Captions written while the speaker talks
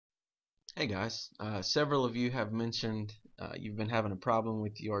Hey guys, several of you have mentioned you've been having a problem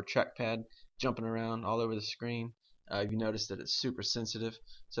with your trackpad jumping around all over the screen. You noticed that it's super sensitive.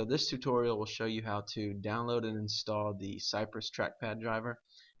 So this tutorial will show you how to download and install the Cypress trackpad driver.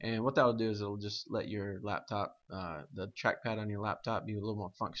 And what that will do is it'll just let your laptop, the trackpad on your laptop, be a little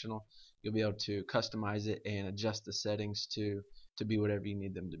more functional. You'll be able to customize it and adjust the settings to be whatever you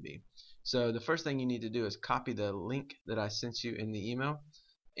need them to be. So the first thing you need to do is copy the link that I sent you in the email,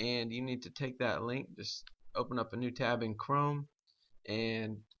 and you need to take that link, just open up a new tab in Chrome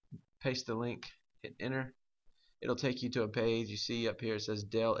and paste the link, hit enter. It'll take you to a page. You see up here it says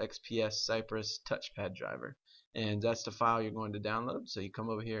Dell XPS Cypress Touchpad driver, and that's the file you're going to download. So you come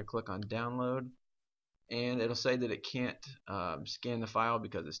over here, click on download, and it'll say that it can't scan the file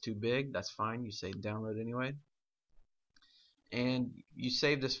because it's too big. That's fine, you say download anyway, and you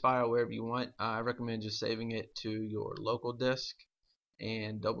save this file wherever you want. I recommend just saving it to your local disk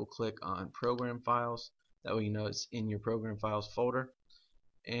and double click on program files. That way you know it's in your program files folder,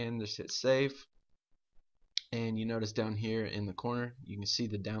 and just hit save. And you notice down here in the corner you can see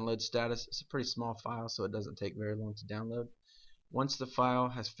the download status. It's a pretty small file, so it doesn't take very long to download. Once the file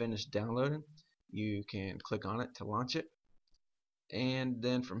has finished downloading, you can click on it to launch it, and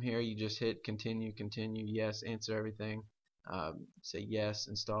then from here you just hit continue, continue, yes, answer everything, say yes,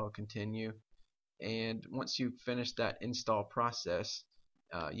 install, continue. And once you've finished that install process,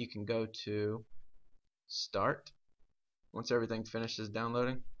 you can go to start. Once everything finishes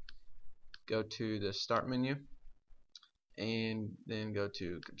downloading, go to the start menu and then go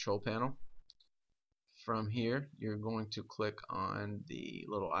to control panel. From here you're going to click on the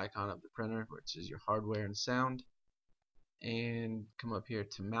little icon of the printer, which is your hardware and sound, and come up here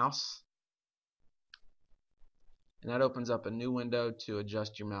to mouse, and that opens up a new window to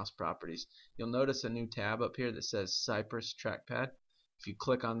adjust your mouse properties. You'll notice a new tab up here that says Cypress Trackpad. If you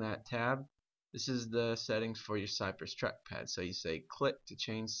click on that tab, this is the settings for your Cypress trackpad. So you say click to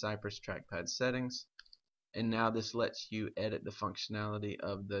change Cypress trackpad settings, and now this lets you edit the functionality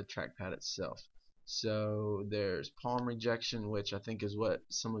of the trackpad itself. So there's palm rejection, which I think is what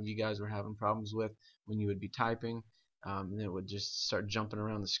some of you guys were having problems with when you would be typing, and it would just start jumping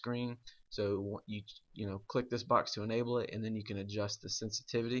around the screen. So you click this box to enable it, and then you can adjust the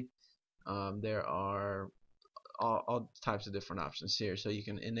sensitivity. There are all types of different options here. So you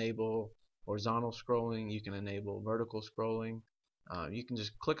can enable horizontal scrolling, you can enable vertical scrolling. You can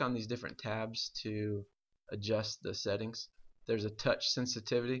just click on these different tabs to adjust the settings. There's a touch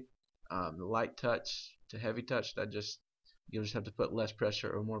sensitivity, light touch to heavy touch. You'll just have to put less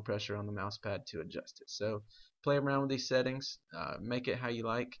pressure or more pressure on the mouse pad to adjust it. So play around with these settings, make it how you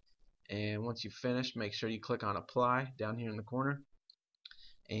like, and once you finish, make sure you click on apply down here in the corner,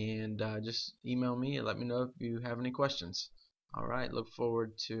 and just email me and let me know if you have any questions. Alright, look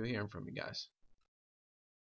forward to hearing from you guys.